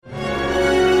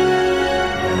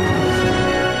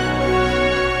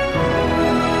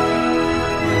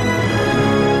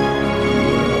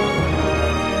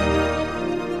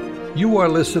are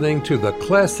listening to the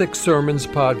Classic Sermons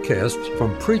podcast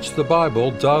from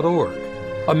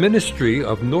PreachTheBible.org, a ministry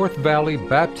of North Valley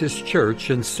Baptist Church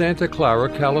in Santa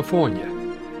Clara, California.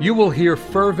 You will hear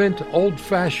fervent,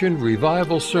 old-fashioned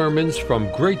revival sermons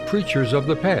from great preachers of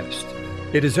the past.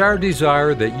 It is our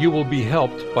desire that you will be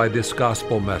helped by this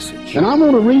gospel message. And I'm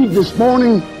going to read this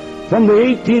morning from the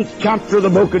 18th chapter of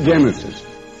the book of Genesis.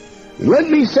 And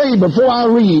let me say before I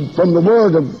read from the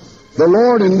word of the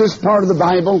Lord in this part of the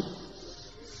Bible,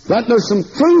 that there's some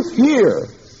truth here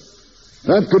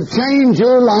that could change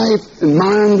your life and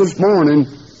mine this morning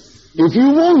if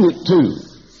you want it to,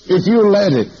 if you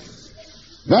let it.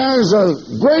 There's a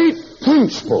great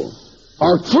principle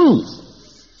or truth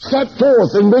set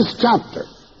forth in this chapter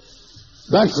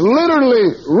that's literally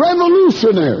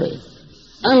revolutionary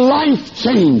and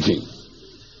life-changing.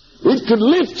 It could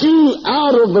lift you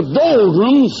out of the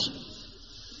doldrums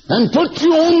and put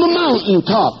you on the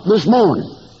mountaintop this morning.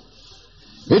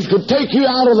 It could take you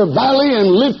out of the valley and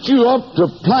lift you up to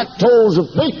plateaus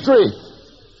of victory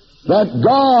that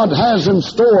God has in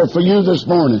store for you this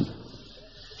morning.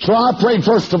 So I pray,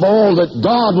 first of all, that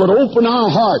God would open our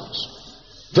hearts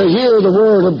to hear the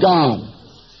Word of God.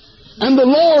 And the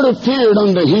Lord appeared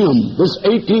unto him, this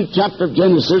 18th chapter of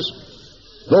Genesis.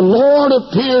 The Lord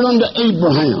appeared unto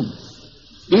Abraham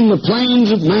in the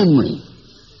plains of Mamre.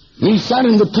 And he sat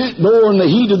in the tent door in the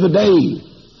heat of the day.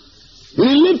 And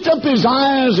he lifted up his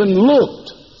eyes and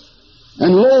looked,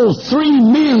 and lo, 3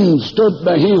 men stood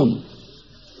by him.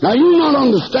 Now, you not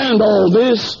understand all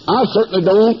this. I certainly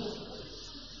don't.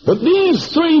 But these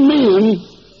 3 men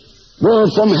were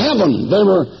from heaven. They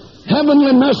were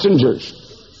heavenly messengers.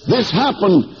 This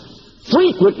happened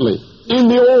frequently in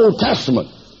the Old Testament.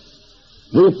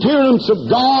 The appearance of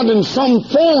God in some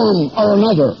form or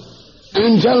another,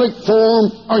 angelic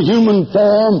form or human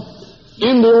form,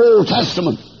 in the Old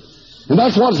Testament. And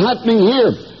that's what's happening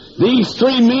here. These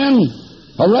 3 men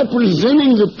are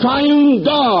representing the triune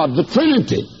God, the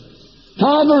Trinity,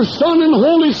 Father, Son, and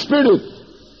Holy Spirit.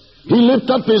 He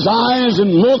lifted up his eyes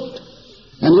and looked,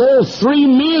 and lo, 3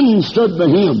 men stood by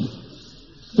him.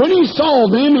 When he saw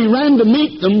them, he ran to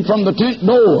meet them from the tent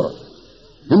door,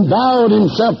 and bowed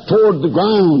himself toward the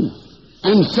ground,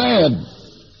 and said,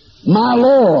 My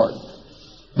Lord.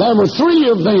 There were 3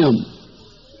 of them,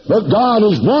 but God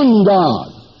is one God.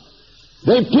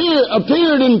 They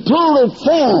appeared in plural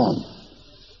form.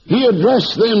 He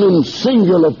addressed them in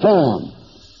singular form.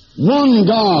 One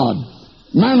God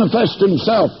manifested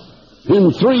himself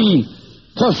in 3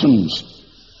 persons.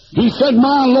 He said,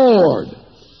 My Lord,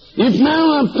 if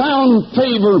now I've found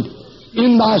favor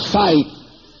in thy sight,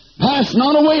 pass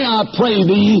not away, I pray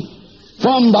thee,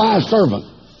 from thy servant.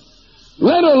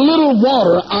 Let a little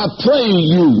water, I pray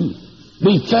you,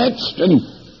 be fetched, and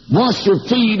wash your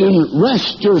feet and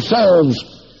rest yourselves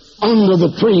under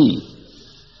the tree.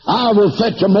 I will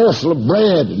fetch a morsel of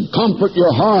bread and comfort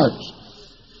your hearts.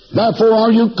 Therefore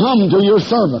are you come to your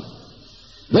servant.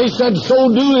 They said, So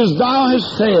do as thou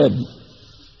hast said.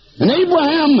 And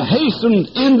Abraham hastened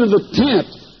into the tent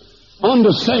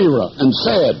unto Sarah and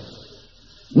said,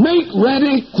 Make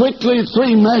ready quickly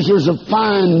 3 measures of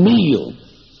fine meal.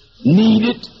 Knead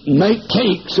it, and make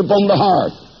cakes upon the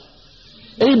hearth.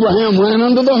 Abraham ran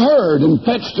unto the herd and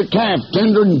fetched a calf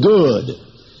tender and good,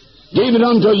 gave it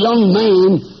unto a young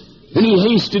man, and he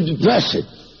hasted to dress it.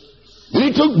 And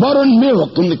he took butter and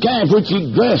milk and the calf which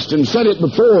he dressed and set it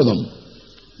before them.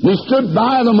 And he stood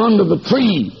by them under the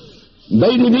tree, and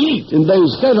they did eat, and they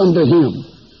said unto him,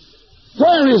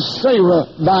 Where is Sarah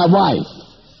thy wife?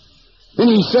 And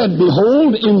he said,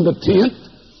 Behold, in the tent.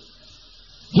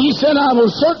 He said, I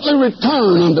will certainly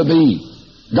return unto thee.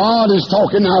 God is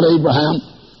talking now to Abraham.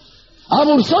 I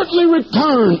will certainly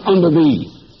return unto thee,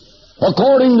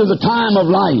 according to the time of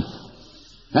life.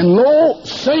 And lo,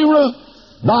 Sarah,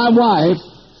 thy wife,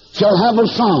 shall have a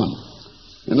son.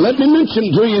 And let me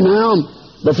mention to you now,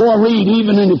 before I read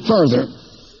even any further,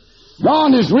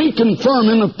 God is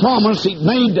reconfirming a promise He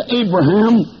made to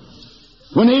Abraham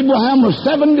when Abraham was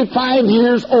 75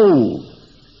 years old.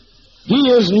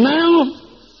 He is now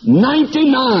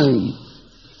 99,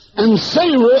 and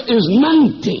Sarah is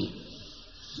 90.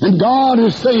 And God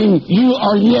is saying, You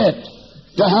are yet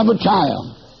to have a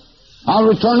child. I'll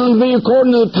return unto thee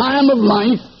according to the time of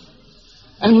life.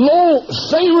 And lo,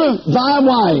 Sarah thy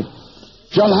wife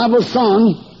shall have a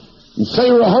son. And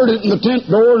Sarah heard it in the tent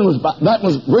door, and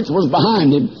which was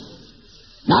behind him.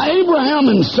 Now Abraham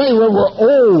and Sarah were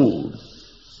old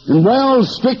and well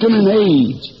stricken in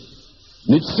age.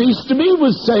 And it ceased to be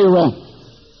with Sarah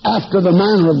after the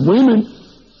manner of women.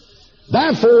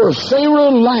 Therefore Sarah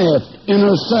laughed in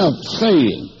herself,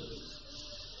 saying,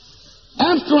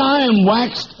 After I am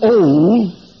waxed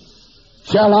old,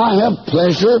 shall I have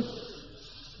pleasure?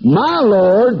 My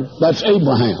Lord, that's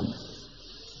Abraham.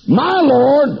 My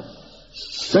Lord,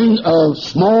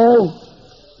 small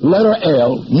letter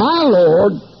L, my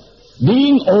Lord,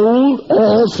 being old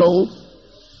also,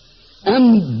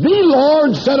 and the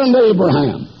Lord said unto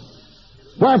Abraham,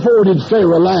 wherefore did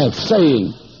Sarah laugh,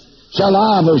 saying, shall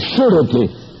I of a surety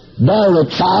bear a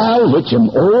child which am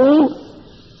old?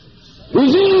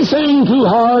 Is anything too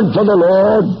hard for the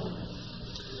Lord?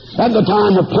 At the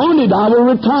time appointed I will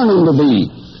return unto thee,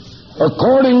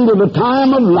 according to the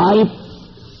time of life,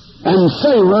 and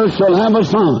Sarah shall have a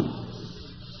son.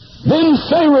 Then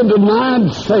Sarah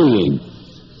denied, saying,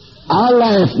 I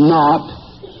laugh not,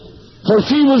 for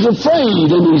she was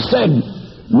afraid. And he said,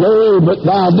 Nay, but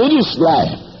thou didst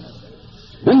laugh.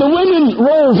 And the women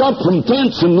rose up from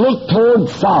thence and looked toward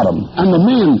Sodom, and the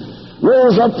men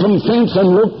rose up from thence and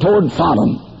looked toward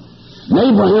Sodom. And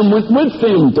Abraham went with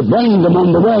them to bring them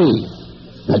on the way.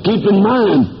 Now keep in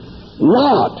mind,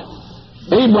 Lot,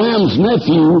 Abraham's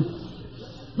nephew,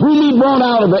 whom he brought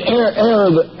out of the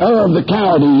Ur of the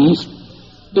Chaldees,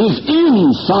 is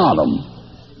in Sodom.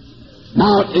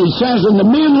 Now it says, and the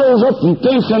men rose up from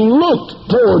thence and looked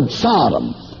toward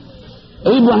Sodom.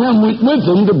 Abraham went with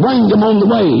them to bring them on the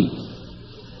way.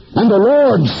 And the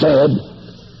Lord said,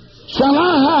 shall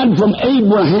I hide from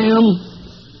Abraham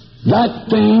that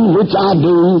thing which I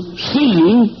do,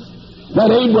 seeing that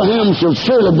Abraham shall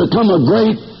surely become a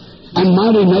great and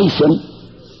mighty nation,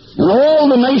 and all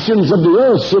the nations of the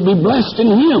earth shall be blessed in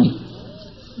him?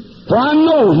 For I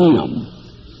know him,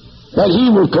 that he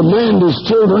will command his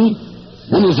children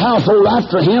and his household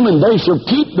after him, and they shall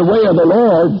keep the way of the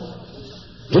Lord,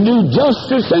 to do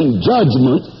justice and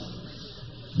judgment,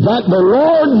 that the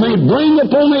Lord may bring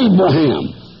upon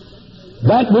Abraham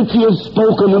that which he has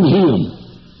spoken of him.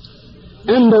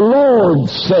 And the Lord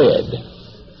said,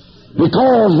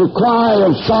 because the cry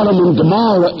of Sodom and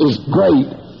Gomorrah is great,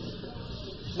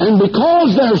 and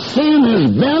because their sin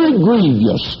is very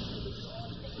grievous,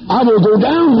 I will go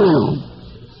down now,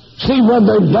 see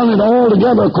whether they've done it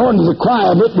altogether according to the cry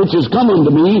of it which is come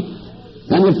unto me,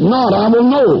 and if not, I will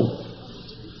know.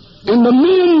 And the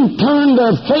men turned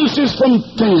their faces from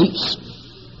thence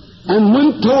and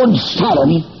went toward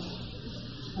Sodom,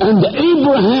 and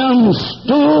Abraham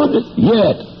stood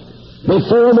yet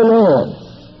before the Lord.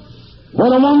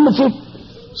 What a wonderful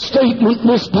statement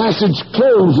this passage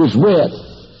closes with.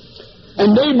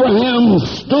 And Abraham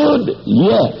stood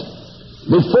yet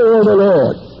before the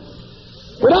Lord.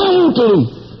 But I want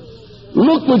to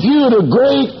look with you at a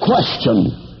great question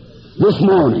this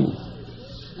morning.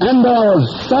 And there are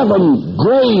 7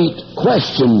 great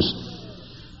questions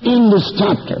in this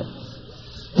chapter.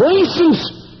 For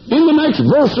instance, in the next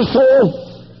verse or so,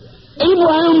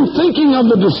 Abraham, thinking of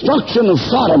the destruction of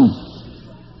Sodom,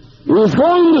 is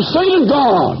going to say to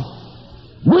God,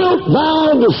 wilt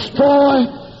thou destroy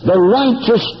the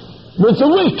righteous with the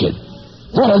wicked?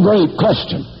 What a great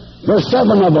question. There are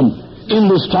 7 of them in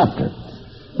this chapter.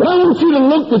 But I want you to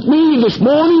look with me this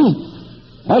morning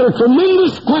at a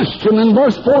tremendous question in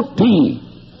verse 14.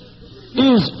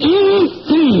 Is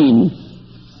anything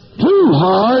too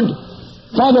hard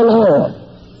for the Lord?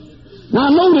 Now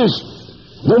notice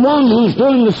the one who's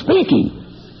doing the speaking.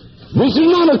 This is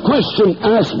not a question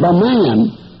asked by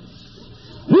man.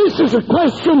 This is a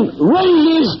question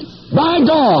raised by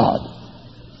God.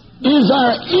 Is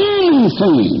there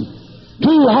anything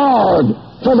too hard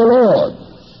for the Lord?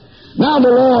 Now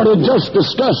the Lord had just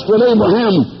discussed with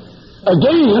Abraham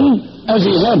again, as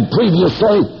he had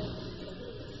previously,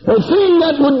 a thing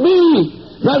that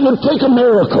would take a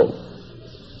miracle.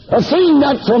 A thing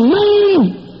that for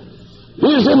man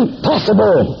is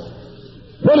impossible.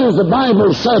 But as the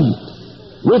Bible said,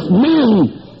 with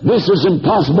men this is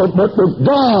impossible, but with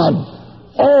God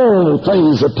all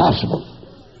things are possible.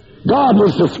 God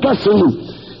was discussing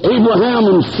Abraham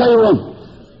and Sarah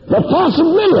the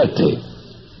possibility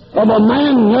of a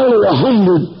man nearly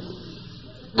 100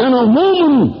 and a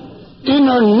woman in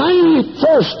her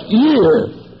 91st year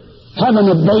having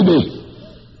a baby.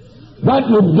 That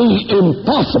would be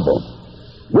impossible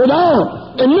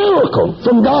without a miracle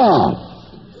from God.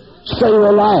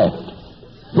 Sarah laughed.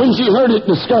 When she heard it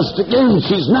discussed again,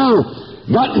 she's now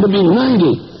gotten to be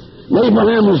 90.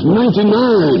 Abraham was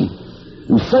 99.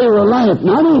 And Sarah laughed.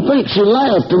 Now, I don't think she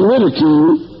laughed in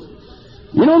ridicule.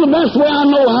 You know, the best way I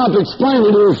know how to explain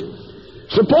it is,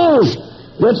 suppose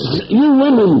that you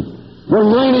women were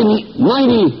 90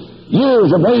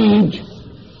 years of age,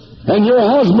 and your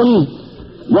husband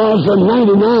was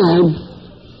 99,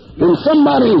 and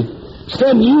somebody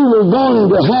said you were going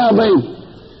to have a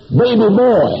baby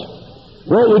boy.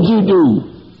 what would you do?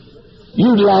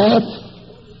 You'd laugh.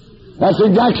 That's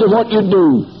exactly what you'd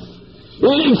do.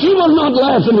 She was not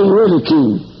laughing in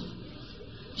ridicule.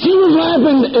 She was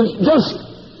laughing at just,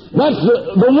 that's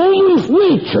the woman's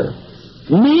nature.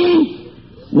 Me,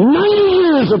 90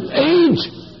 years of age,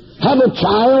 have a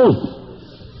child,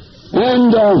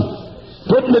 and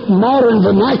putting it in modern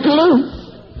vernacular,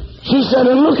 she said,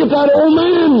 and look at that old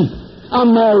man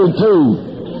I'm married to.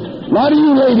 Why do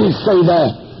you ladies say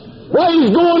that? Why, he's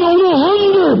going on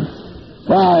 100.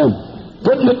 Why,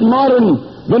 putting it in modern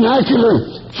vernacular,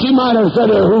 she might have said,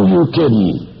 who you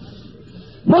kidding?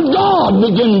 But God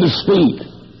began to speak,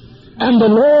 and the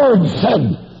Lord said,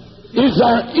 is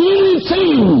there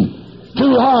anything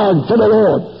too hard for the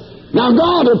Lord? Now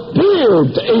God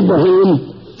appeared to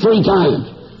Abraham 3 times.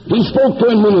 He spoke to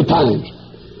him many times.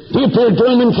 He appeared to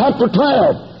him in chapter 12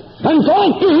 and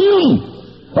talked to him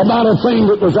about a thing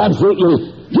that was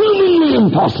absolutely humanly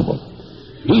impossible.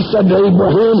 He said to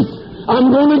Abraham,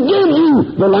 I'm going to give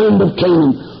you the land of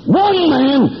Canaan. One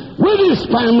man with his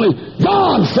family,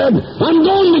 God said, I'm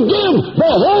going to give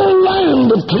the whole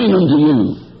land of Canaan to you.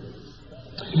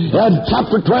 At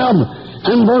chapter 12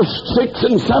 and verse 6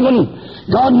 and 7,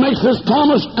 God makes this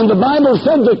promise, and the Bible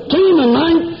said the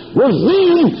Canaanite was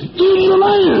then in the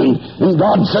land. And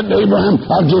God said to Abraham,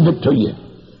 I'll give it to you.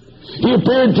 He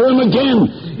appeared to him again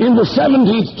in the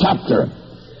 17th chapter.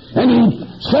 And he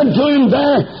said to him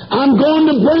there, I'm going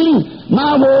to bring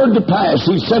my word to pass.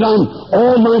 He said, I'm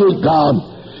Almighty God.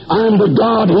 I am the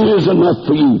God who is enough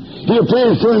for you. He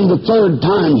appears to him the 3rd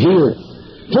time here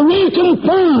to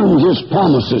reconfirm his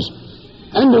promises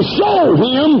and to show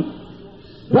him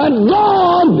that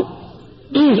God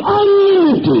is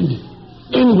unlimited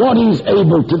in what he's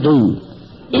able to do.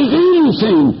 Is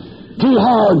anything too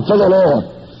hard for the Lord?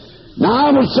 Now,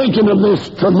 I was thinking of this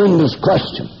tremendous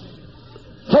question.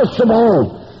 First of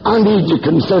all, I need to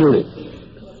consider it.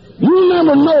 You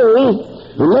never know,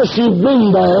 unless you've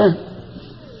been there,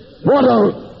 what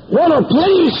a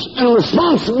place and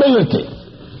responsibility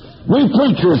we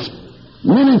preachers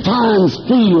many times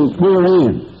feel we're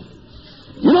in.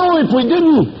 You know, if we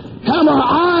didn't have our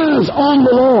eyes on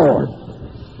the Lord,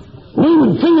 we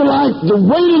would feel like the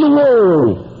weight of the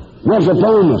world was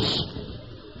upon us.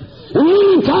 And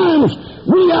many times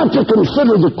we have to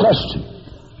consider the question,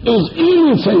 is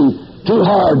anything too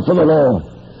hard for the Lord?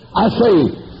 I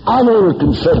say, I want to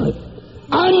consider it.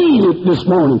 I need it this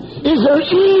morning. Is there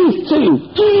anything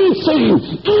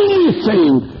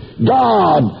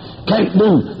God can't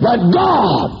do that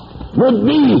God would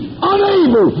be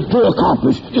unable to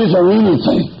accomplish? Is there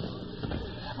anything?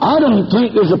 I don't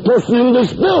think there's a person in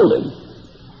this building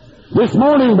this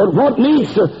morning but what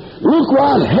needs to look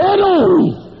right head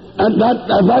on at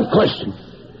that question.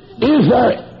 Is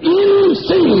there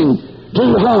anything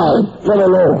too hard for the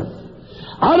Lord?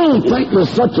 I don't think there's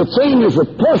such a thing as a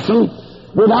person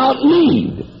without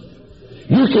need.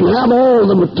 You can have all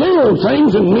the material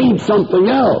things and need something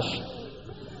else.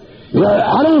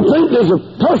 I don't think there's a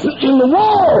person in the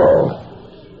world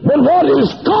but what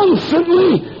is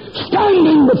constantly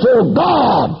standing before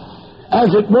God,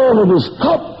 as it were, with his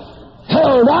cup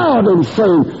held out and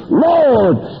saying,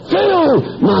 Lord,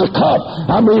 fill my cup.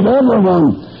 I believe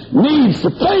everyone needs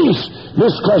to face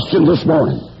this question this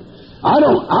morning. I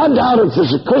doubt if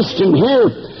there's a Christian here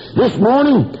this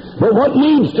morning, but what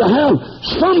needs to have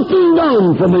something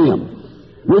done for them.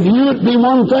 With you it'd be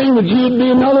one thing, with you it'd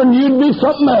be another, and you'd be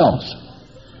something else.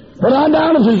 But I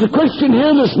doubt if there's a Christian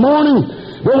here this morning,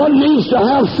 but what needs to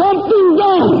have something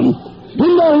done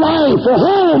in their life, a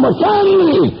home, a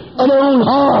family, of their own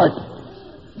heart,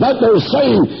 that they're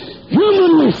saying,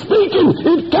 humanly speaking,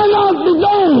 it cannot be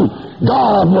done.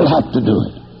 God will have to do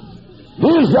it.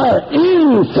 Is there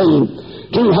anything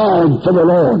too hard for the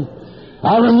Lord?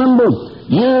 I remember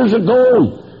years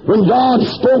ago when God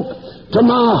spoke to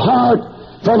my heart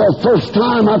for the first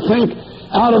time, I think,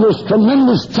 out of this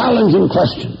tremendous challenging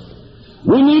question.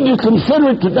 We need to consider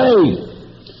it today.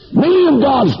 Many of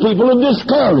God's people are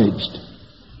discouraged.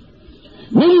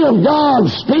 Many of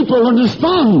God's people are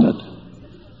despondent.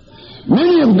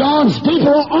 Many of God's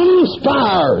people are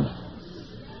uninspired.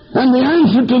 And the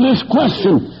answer to this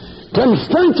question can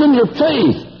strengthen your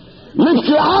faith, lift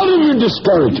you out of your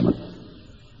discouragement,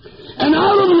 and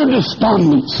out of your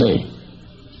despondency,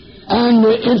 and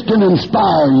it can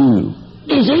inspire you.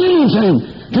 Is anything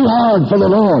too hard for the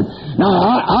Lord?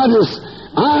 Now,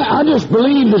 I just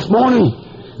believe this morning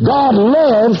God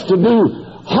loves to do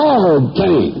hard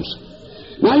things.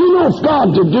 Now, you know, if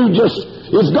God would do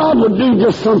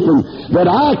just something that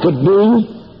I could do,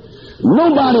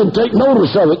 nobody would take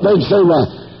notice of it. They'd say,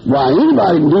 why,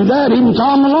 anybody can do that. Even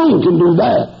Tom Malone can do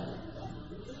that.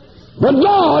 But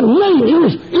God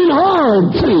majors in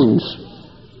hard things.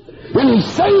 And He's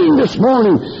saying this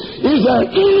morning, is there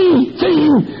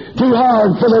anything too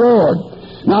hard for the Lord?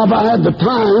 Now, if I had the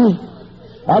time,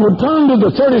 I would turn to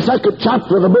the 32nd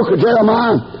chapter of the book of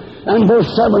Jeremiah and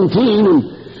verse 17,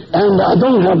 and I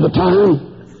don't have the time.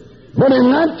 But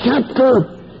in that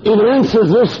chapter, it answers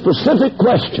this specific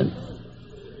question.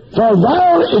 For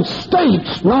there it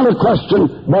states not a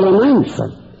question, but an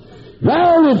answer.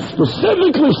 There it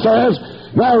specifically says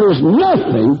there is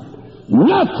nothing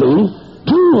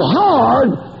too hard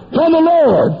for the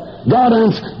Lord.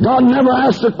 God never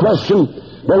asks a question,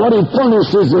 but what He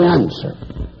furnishes the answer.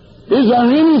 Is there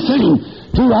anything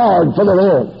too hard for the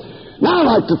Lord? Now I'd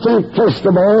like to think, first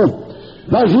of all,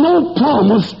 there's no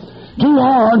promise too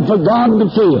hard for God to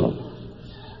fill.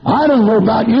 I don't know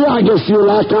about you, I guess you're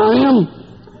like I am,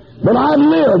 but I've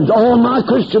lived all my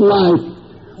Christian life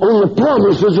on the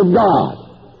promises of God.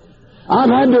 I've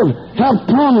had to have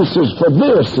promises for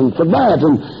this and for that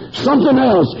and something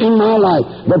else in my life,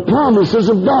 the promises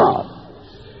of God.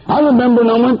 I remember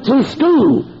when I went through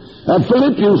school,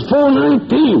 Philippians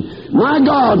 4:19, my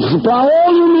God supply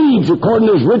all your needs according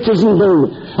to His riches and glory.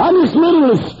 I just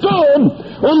literally stood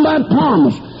on that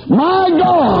promise. My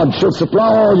God shall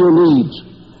supply all your needs.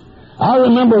 I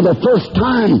remember the first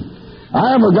time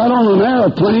I ever got on an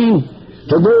airplane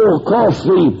to go across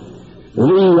the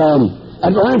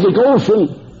Atlantic Ocean,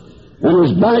 and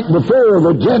was back before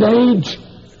the jet age.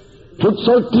 Took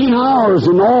 13 hours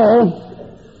in all.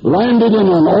 Landed in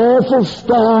an awful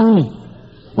storm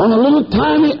on a little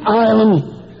tiny island,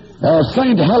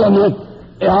 St. Helena,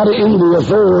 out in the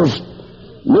Azores.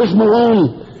 Miss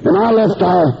Malone and I left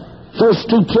our first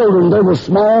two children. They were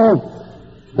small,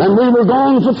 and we were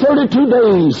gone for 32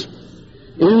 days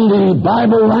in the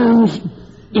Bible lands,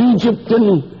 Egypt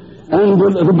and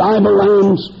the Bible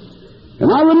lands.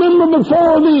 And I remember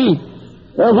before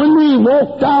when we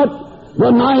walked out the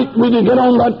night we could get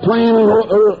on that plane, an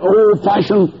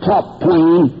old-fashioned prop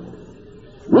plane.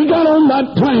 We got on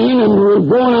that plane and we were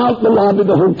going out the lobby of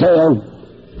the hotel.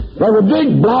 There were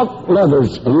big block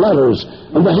letters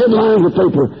on the headline of the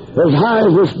paper as high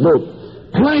as this book,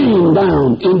 plane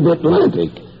down in the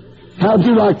Atlantic. How'd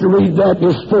you like to read that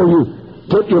just before you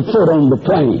put your foot on the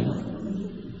plane?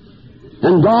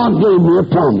 And God gave me a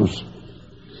promise.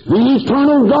 The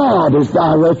eternal God is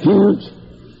thy refuge,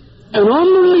 and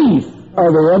underneath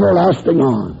are the everlasting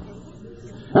arms.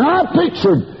 And I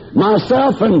pictured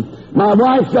myself and my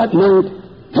wife that night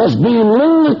as being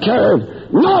literally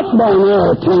carried, not by an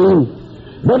airplane,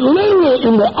 but literally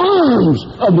in the arms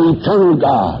of the eternal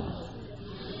God.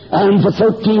 And for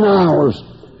 13 hours,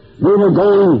 we were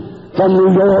going from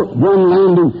New York, one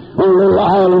landing on a little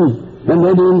island, and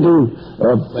then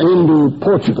into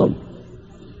Portugal.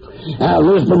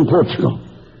 Lisbon, Portugal.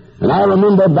 And I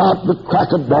remember about the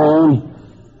crack of dawn,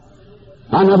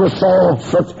 I never saw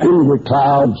such angry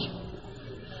clouds.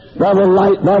 There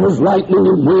was lightning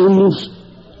and winds,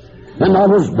 and there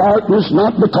was darkness,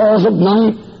 not because of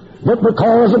night, but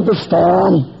because of the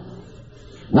storm.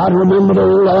 And I remember the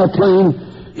old airplane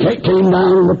came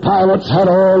down, and the pilots had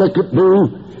all they could do,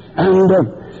 and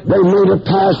they made a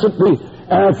pass at the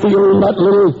airfield on that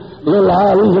little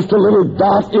island, just a little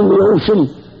dot in the ocean,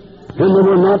 and they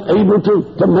were not able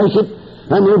to make it.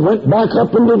 And they went back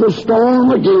up into the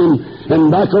storm again and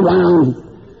back around.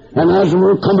 And as we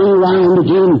were coming around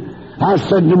again, I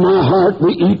said to my heart,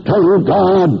 the eternal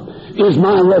God is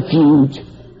my refuge.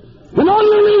 And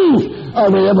underneath are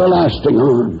the everlasting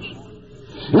arms.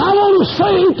 And I want to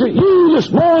say to you this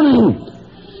morning,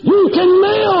 you can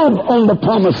live on the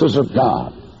promises of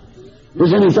God.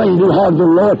 Is anything too hard for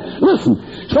the Lord? Listen,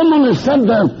 someone has said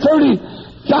there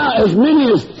are as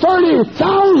many as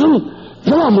 30,000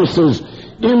 promises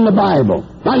in the Bible.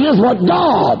 Now here's what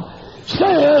God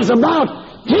says about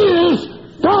His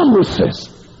promises.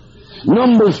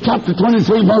 Numbers chapter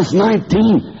 23 verse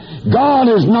 19. God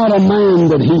is not a man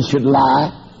that He should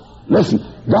lie. Listen,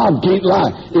 God can't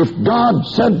lie. If God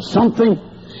said something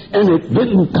and it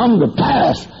didn't come to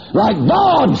pass like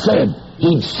God said,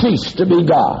 He'd cease to be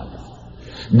God.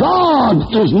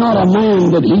 God is not a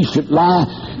man that He should lie,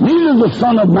 neither the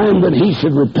Son of Man that He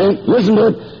should repent. Listen to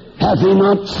it. Hath He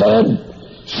not said?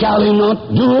 Shall He not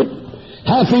do it?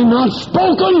 Hath He not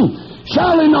spoken?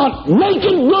 Shall He not make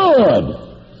it good?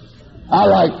 I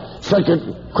like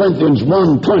 2 Corinthians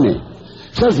 1:20.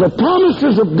 It says the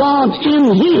promises of God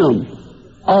in Him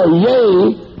are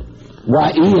yea,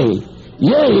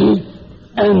 yea,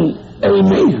 and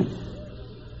amen.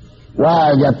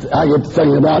 Why, I get to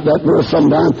thinking about that verse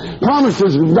sometimes.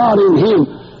 Promises of God in Him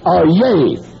are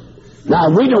yea. Now,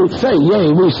 we don't say yea,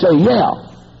 we say yeah.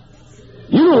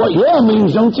 You know what yeah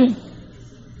means, don't you?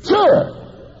 Sure.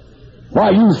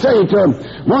 Why, you say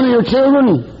to one of your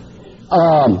children,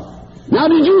 now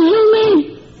did you hear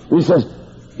me? He says,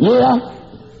 yeah.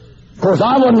 Of course,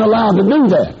 I wasn't allowed to do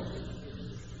that.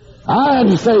 I had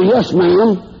to say, yes,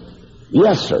 ma'am,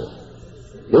 yes, sir.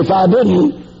 If I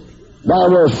didn't, there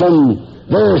were some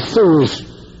very serious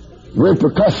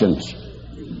repercussions.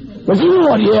 But you know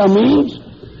what yeah means.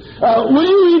 Will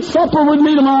you eat supper with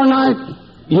me tomorrow night?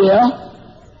 Yeah.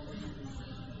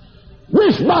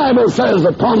 This Bible says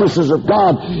the promises of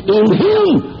God in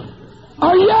Him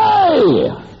are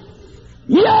yea,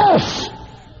 yes,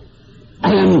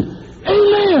 and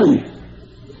amen.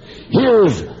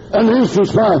 Here's an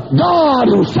instance where God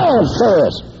Himself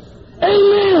says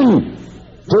amen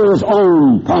to His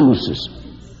own promises.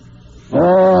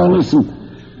 Oh,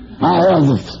 listen, I have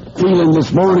the feeling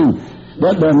this morning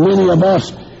that there are many of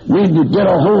us need to get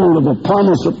a hold of the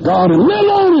promise of God and live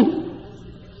on it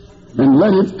and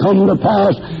let it come to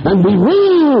pass and be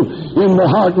real in the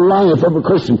heart and life of a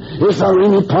Christian. Is there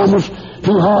any promise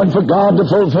too hard for God to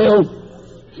fulfill?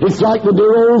 It's like the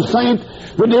dear old saint,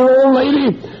 the dear old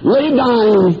lady lay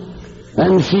dying,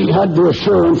 and she had the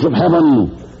assurance of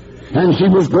heaven, and she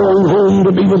was going home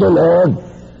to be with the Lord.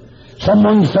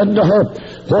 Someone said to her,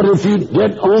 what if you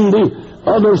get on the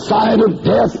other side of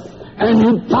death and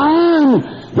you find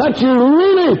that you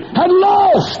really had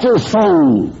lost your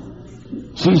soul?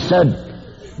 She said,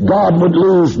 God would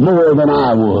lose more than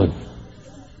I would.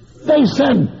 They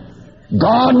said,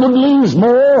 God would lose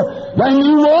more than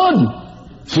you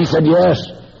would? She said, yes.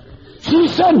 She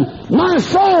said, my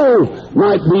soul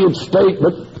might be at stake,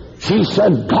 but she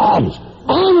said, God's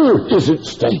honor is at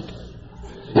stake.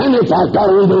 And if I got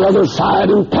on the other side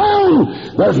and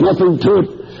found there's nothing to it,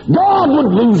 God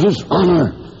would lose His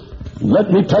honor.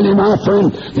 Let me tell you, my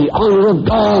friend, the honor of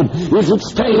God is at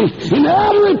stake in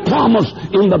every promise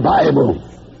in the Bible.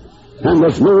 And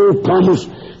there's no promise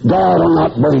God will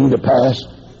not bring to pass.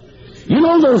 You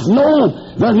know, there's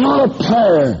not a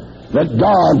prayer that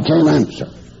God can't answer.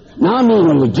 Now, I mean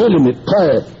a legitimate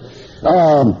prayer.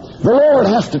 The Lord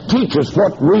has to teach us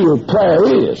what real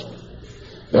prayer is.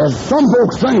 As some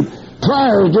folks think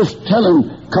prayer is just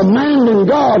commanding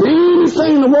God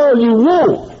anything in the world you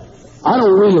want. I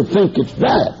don't really think it's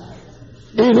that.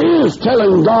 It is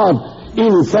telling God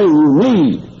anything you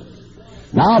need.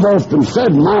 Now, I've often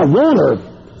said my wanter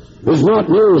is not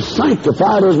nearly as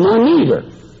sanctified as my needer.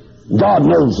 God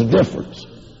knows the difference.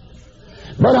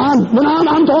 But when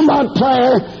I'm talking about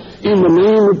prayer in the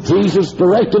name of Jesus,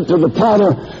 directed to the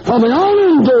Father for the honor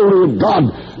and glory of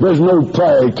God, there's no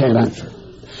prayer He can't answer.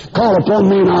 Call upon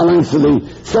me and I'll answer thee.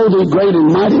 Show thee great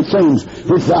and mighty things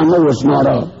which thou knowest not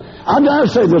of. I dare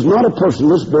say there's not a person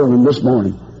in this building this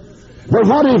morning. But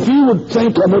what if you would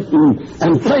think of it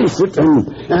and face it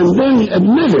and then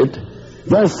admit it,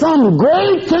 there's some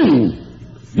great thing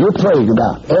you're praying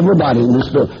about. Everybody in this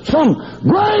building. Some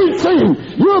great thing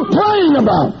you're praying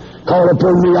about. Call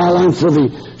upon me, I'll answer thee.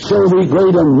 Show thee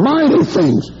great and mighty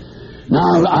things.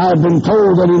 Now, I've been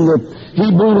told that in the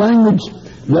Hebrew language,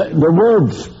 the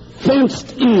words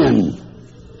fenced in,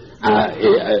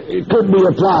 it could be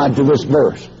applied to this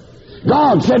verse.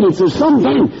 God said if there's something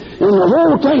in the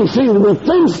whole thing seems to be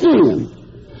fenced in,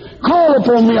 call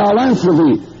upon me, I'll answer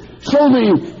thee. Show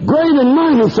thee great and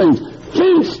mighty things,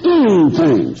 fenced in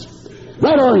things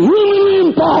that are humanly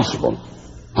impossible.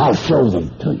 I'll show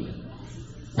them to you.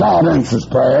 God answers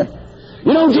prayer.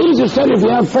 You know, Jesus said if you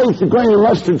have faith the grain of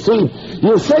mustard seed,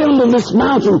 you'll say unto this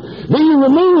mountain, be ye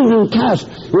removed and cast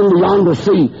into yonder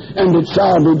sea, and it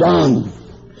shall be done.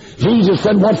 Jesus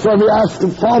said, whatsoever you ask the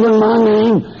Father in my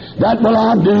name, that will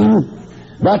I do,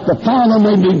 that the Father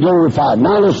may be glorified.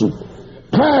 Now listen,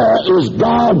 prayer is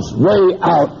God's way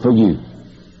out for you.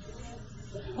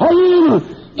 Are you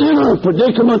in a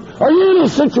predicament? Are you in a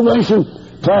situation?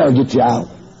 Prayer gets you out.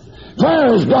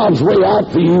 Prayer is God's way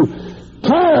out for you.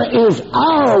 Prayer is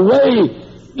our way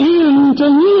into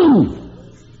you.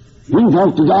 You can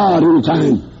talk to God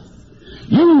anytime.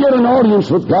 You can get an audience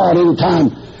with God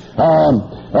anytime.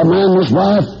 A man and his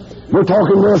wife were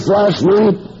talking to us last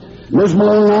night, Ms.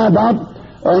 Malone and I, about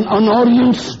an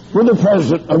audience with the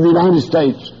President of the United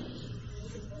States.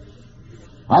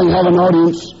 I can have an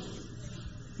audience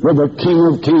with the King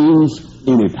of Kings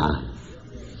anytime.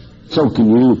 So can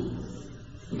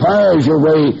you. Prayer is your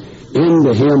way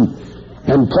into Him,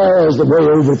 and prayer is the way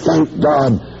over, thank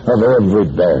God, of every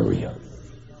barrier.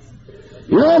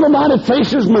 You know, everybody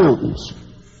faces mountains.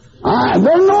 There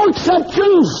are no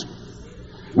exceptions.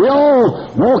 We're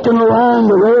all walking along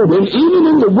the road, and even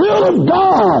in the will of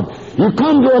God, you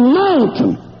come to a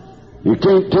mountain. You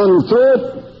can't turn through it.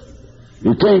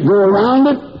 You can't go around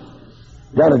it.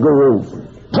 Got to go over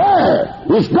it. Prayer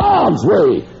is God's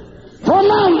way for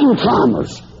mountain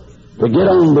climbers to get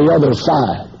on the other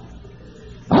side.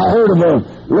 I heard of a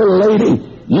little lady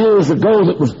years ago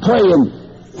that was praying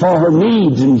for her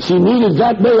needs, and she needed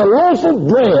that day a loaf of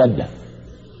bread.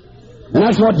 And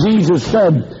that's what Jesus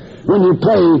said when you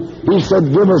pray. He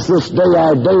said, give us this day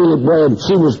our daily bread.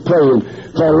 She was praying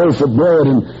for a loaf of bread,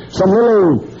 and some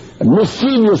little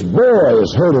mischievous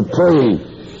boys heard her praying.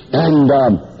 And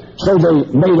so they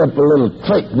made up a little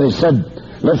trick. They said,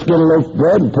 let's get a loaf of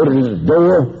bread and put it at the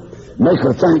door, make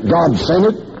her think God sent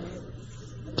it.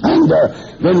 And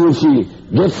then when she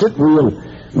gets it, we'll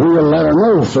let her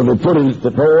know. So they put it at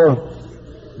the door,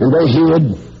 and they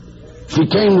hid. She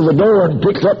came to the door and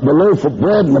picked up the loaf of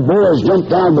bread, and the boys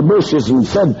jumped out of the bushes and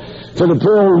said to the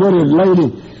poor old withered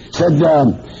lady, said,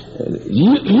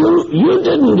 you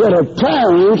didn't get a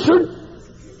prayer answered.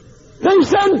 They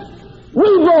said,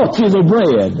 we brought you the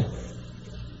bread.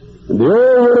 And the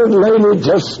old withered lady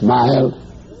just smiled,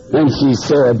 and she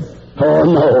said, oh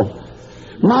no,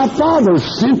 my Father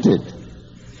sent it,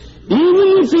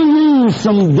 even if he used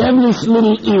some devilish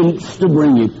little imps to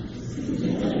bring it.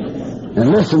 And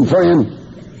listen, friend,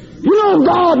 you know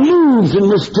God moves in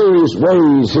mysterious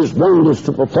ways His wonders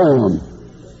to perform.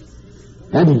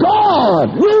 And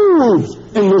God moves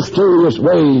in mysterious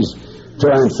ways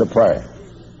to answer prayer.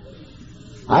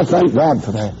 I thank God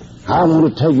for that. I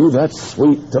want to tell you that's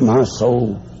sweet to my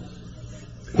soul.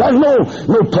 There's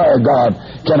no prayer God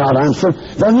cannot answer.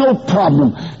 There's no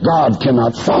problem God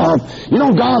cannot solve. You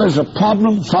know, God is a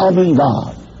problem-solving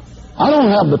God. I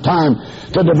don't have the time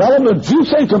to develop it. You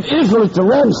think of Israel at the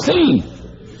Red Sea,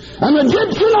 an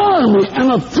Egyptian army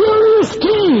and a furious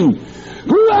king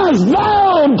who has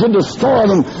vowed to destroy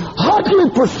them, hotly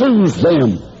pursues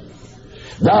them.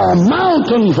 There are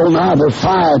mountains on either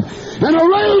side and a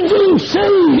raging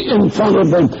sea in front of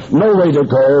them. No way to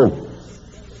go.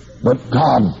 But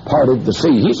God parted the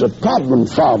sea. He's a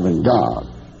problem-solving God.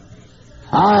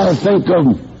 I think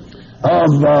of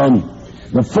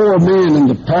the four men and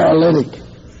the paralytic.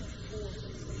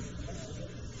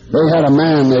 They had a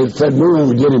man, they said, we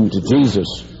want to get him to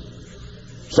Jesus.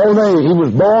 So he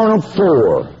was born of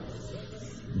four.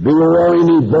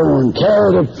 B-O-R-N-E, born,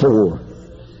 carried of four.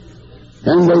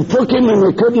 And they took him and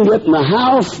they couldn't get in the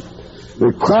house.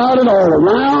 They crowded all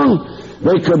around.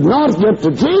 They could not get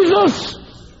to Jesus.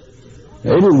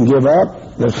 They didn't give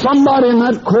up. There's somebody in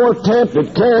that quartet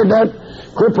that carried that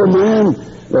crippled man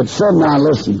that said, now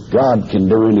listen, God can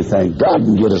do anything. God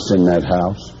can get us in that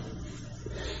house.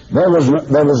 There was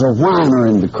a whiner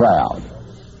in the crowd.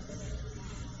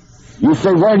 You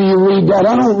say, where do you read that?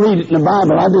 I don't read it in the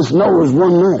Bible. I just know there's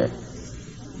one there.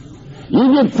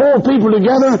 You get four people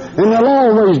together, and there'll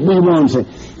always be one say,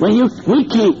 well, we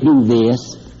can't do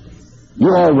this.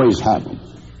 You always have them.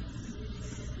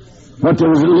 But there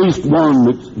was at least one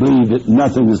that believed that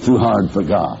nothing is too hard for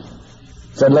God.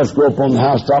 Said, let's go up on the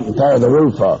housetop and tear the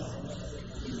roof off.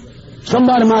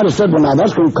 Somebody might have said, well, now,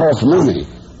 that's going to cost money.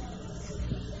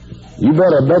 You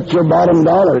better bet your bottom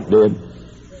dollar it did.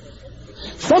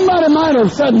 Somebody might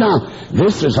have said, now,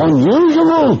 this is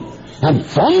unusual, and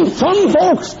some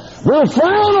folks will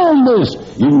frown on this.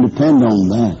 You can depend on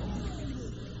that.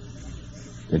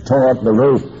 They tore up the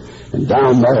roof, and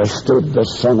down there stood the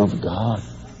Son of God.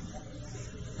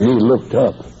 And he looked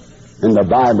up, and the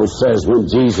Bible says when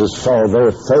Jesus saw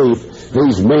their faith,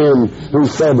 these men who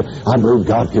said, I believe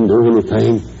God can do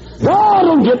anything, God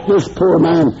will get this poor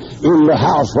man in the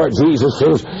house where Jesus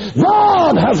is.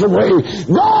 God has a way.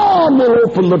 God will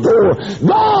open the door.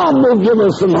 God will give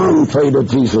us an entree to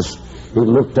Jesus. He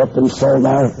looked up and saw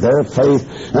their faith,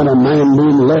 and a man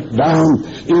being let down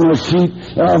in a sheet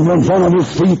in front of his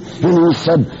feet, and he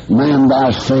said, man, thy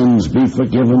sins be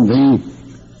forgiven thee.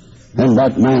 And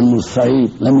that man was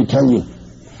saved. Let me tell you,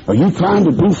 are you trying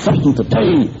to do something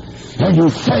today, and you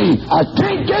say, I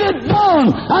can't get it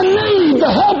done, I need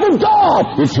the help of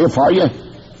God? It's here for you.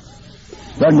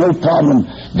 There's no problem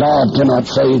God cannot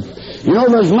save. You know,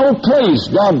 there's no place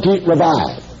God can't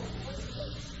revive.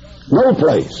 No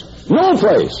place. No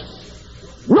place.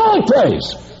 No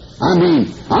place. I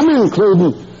mean, I'm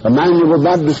including Emmanuel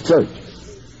Baptist Church.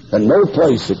 There's no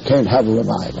place that can't have a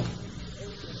revival.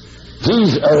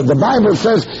 The Bible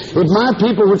says, if my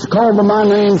people which call by my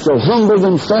name shall humble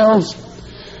themselves,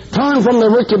 turn from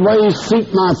their wicked ways, seek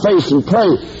my face and pray,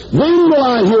 then will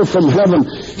I hear from heaven,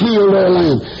 heal their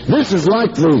land. This is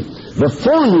like the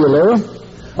formula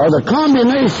or the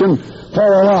combination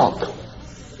for a rock.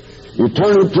 You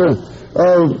turn it to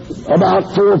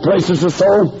about 4 places or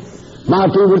so. My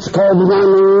people which call by my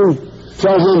name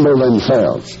shall humble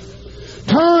themselves.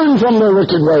 Turn from their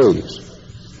wicked ways.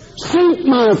 Seek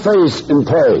my face and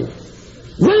pray.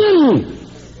 Then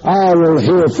I will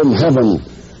hear from heaven,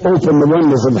 open the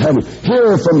windows of heaven,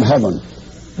 hear from heaven.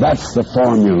 That's the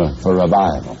formula for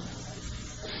revival.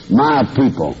 My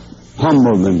people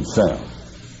humble themselves.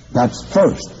 That's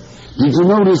first. Did you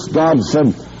notice God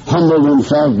said, humble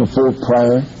themselves before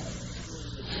prayer?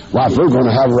 Well, if we're going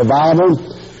to have revival,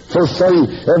 first thing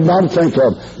everybody think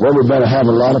of, well, we better have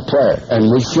a lot of prayer,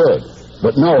 and we should.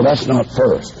 But no, that's not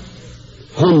first.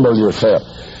 Humble yourself.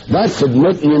 That's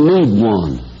admitting you need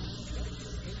one.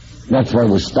 That's where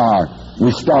we start.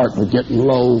 We start with getting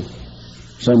low,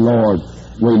 saying, Lord,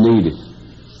 we need it.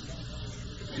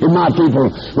 If my people,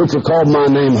 which are called my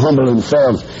name, humble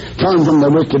themselves, turn from their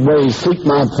wicked ways, seek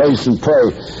my face and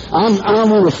pray. I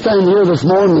want to stand here this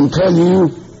morning and tell you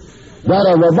that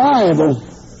a revival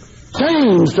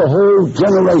changed the whole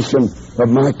generation of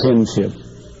my kinship.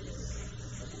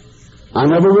 I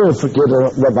never will forget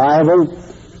a revival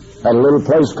at a little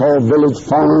place called Village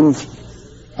Farms,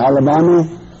 Alabama,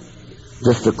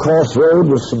 just a crossroad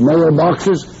with some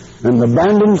mailboxes and the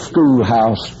abandoned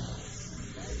schoolhouse.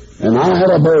 And I had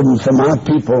a burden for my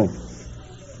people,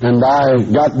 and I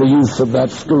got the use of that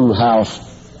schoolhouse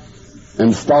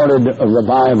and started a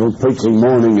revival preaching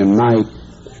morning and night.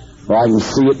 Well, I can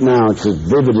see it now. It's as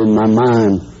vivid in my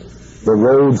mind. The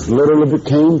roads literally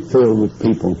became filled with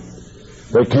people.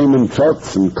 They came in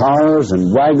trucks and cars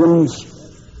and wagons.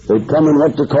 They'd come in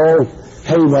what they call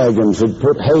hay wagons. They'd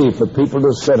put hay for people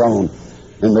to sit on.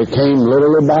 And they came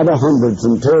literally by the hundreds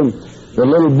until the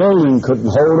little building couldn't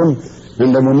hold them.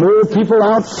 And there were more people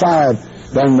outside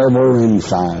than there were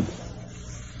inside.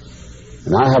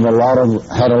 And I had a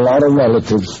lot of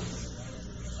relatives.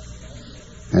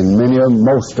 And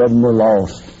most of them were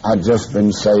lost. I'd just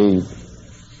been saved.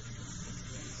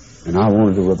 And I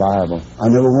wanted a revival. I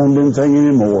never wanted anything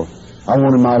anymore. I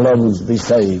wanted my loved ones to be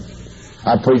saved.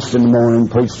 I preached in the morning,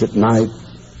 preached at night.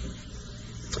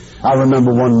 I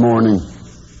remember one morning,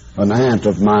 an aunt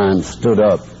of mine stood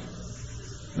up.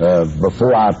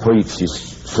 Before I preached, she's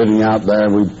sitting out there.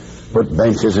 We put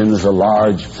benches in. There's a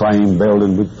large frame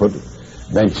building. We put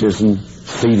benches and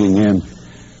seating in.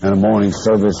 And a morning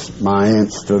service, my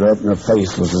aunt stood up and her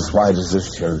face was as white as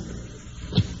this shirt.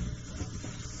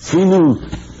 She knew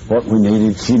what we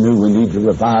needed. She knew we needed a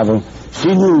revival. She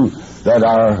knew that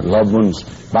our loved ones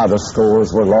by the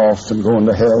scores were lost and going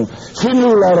to hell. She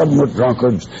knew a lot of them were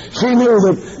drunkards. She knew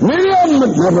that many of them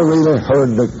had never really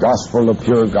heard the gospel, the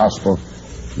pure gospel.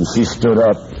 And she stood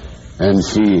up and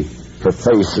her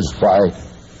face is white.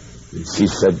 And she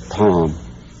said, Tom,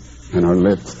 and her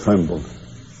lips trembled.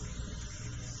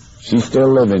 She's still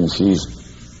living. She's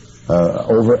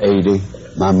over 80.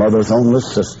 My mother's only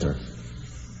sister.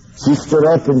 She stood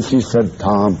up and she said,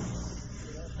 Tom,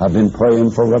 I've been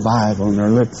praying for revival, and her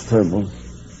lips trembled.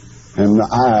 And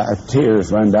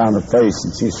tears ran down her face,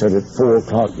 and she said, at 4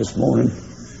 o'clock this morning,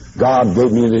 God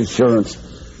gave me the assurance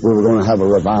we were going to have a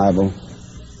revival.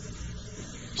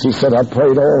 She said, I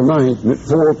prayed all night, and at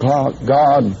 4 o'clock,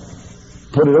 God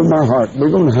put it in my heart, we're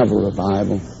going to have a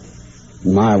revival.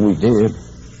 My, we did.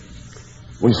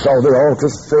 We saw the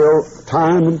altars fill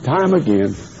time and time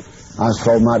again. I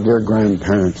saw my dear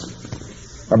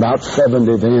grandparents, about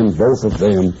 70 then, both of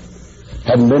them,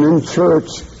 hadn't been in church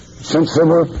since they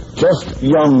were just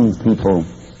young people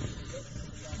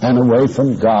and away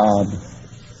from God,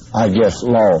 I guess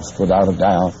lost without a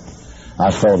doubt. I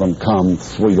saw them come,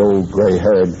 sweet old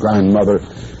gray-haired grandmother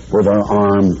with her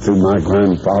arm through my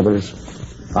grandfather's.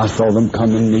 I saw them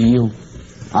come and kneel.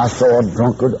 I saw a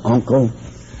drunkard uncle.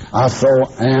 I saw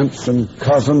aunts and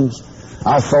cousins.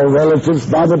 I saw relatives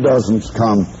by the dozens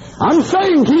come. I'm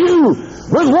saying to you,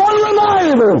 with one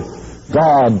revival,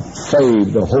 God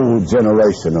saved the whole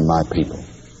generation of my people.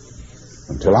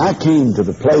 Until I came to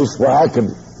the place where I could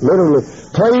literally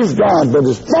praise God that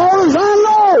as far as I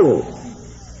know,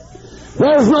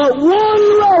 there's not one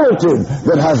relative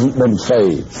that hasn't been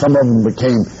saved. Some of them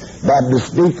became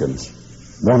Baptist deacons.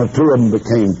 1 or 2 of them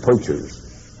became preachers.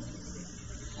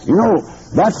 You know,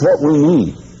 that's what we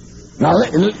need. Now,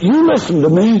 you listen to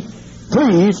me,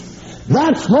 please.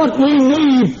 That's what we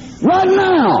need right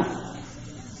now.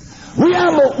 We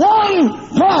have but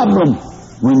one problem.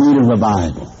 We need a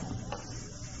revival.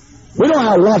 We don't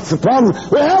have lots of problems.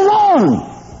 We have one.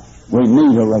 We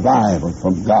need a revival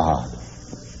from God.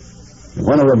 And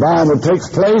when a revival takes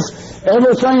place,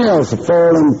 everything else will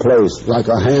fall in place like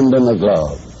a hand in a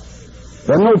glove.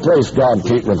 There's no place God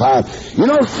can't revive. You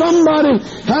know, somebody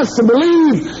has to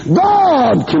believe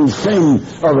God can send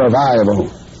a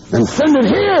revival. And send it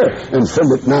here and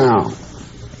send it now.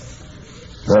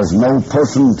 There's no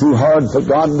person too hard for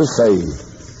God to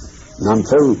save. And I'm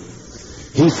through.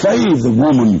 He saved the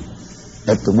woman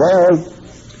at the well.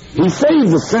 He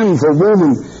saved the sinful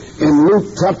woman in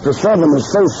Luke chapter 7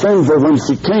 was so sinful when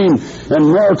she came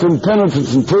and knelt in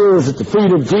penitence and tears at the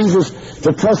feet of Jesus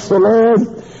to trust the Lord,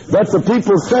 that the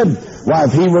people said, why,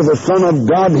 if he were the Son of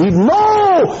God, he'd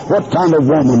know what kind of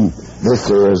woman this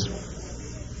is.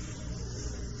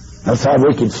 That's how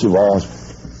wicked she was.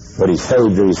 But he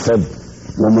saved her. He said,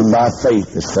 woman, thy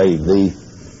faith has saved thee.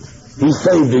 He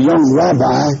saved a young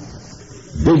rabbi,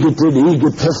 bigoted,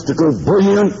 egotistical,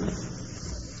 brilliant.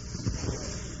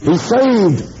 He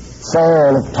saved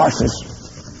Saul of Tarsus.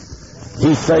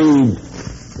 He saved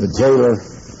the jailer.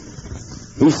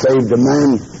 He saved a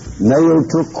man nailed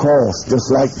to a cross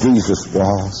just like Jesus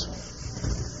was.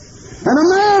 And a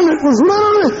man that was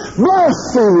literally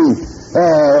blaspheming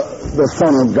the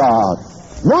Son of God.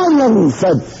 One of them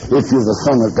said, if you're the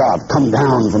Son of God, come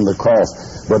down from the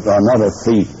cross. But another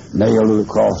thief nailed to the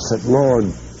cross said, Lord,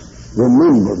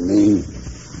 remember me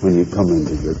when you come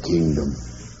into your kingdom.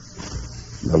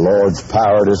 The Lord's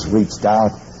power just reached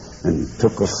out and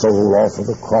took a soul off of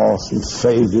the cross and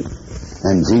saved it.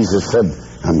 And Jesus said,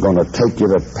 I'm going to take you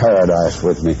to paradise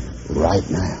with me right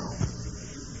now.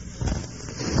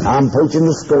 I'm preaching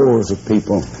to scores of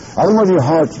people. I don't know if your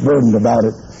heart's burdened about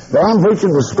it, but I'm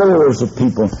preaching to scores of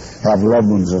people have loved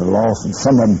ones that are lost, and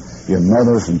some of them your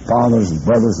mothers and fathers and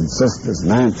brothers and sisters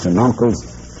and aunts and uncles,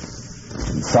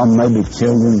 and some maybe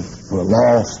children who are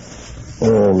lost.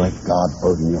 Oh, let God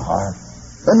burden your heart.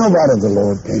 But nobody the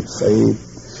Lord can't save.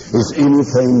 Is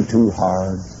anything too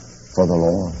hard for the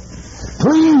Lord?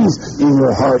 Please, in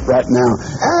your heart right now,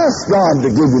 ask God to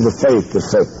give you the faith to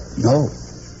say, no,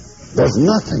 there's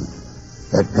nothing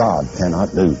that God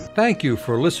cannot do. Thank you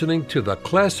for listening to the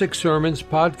Classic Sermons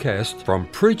podcast from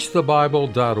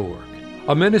PreachTheBible.org,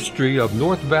 a ministry of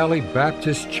North Valley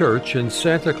Baptist Church in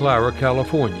Santa Clara,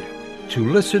 California. To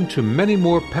listen to many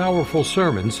more powerful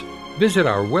sermons, visit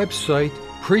our website,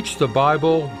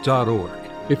 PreachTheBible.org.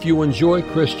 If you enjoy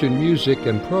Christian music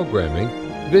and programming,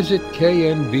 visit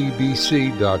knvbc.com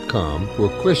for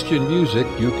Christian music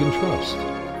you can trust.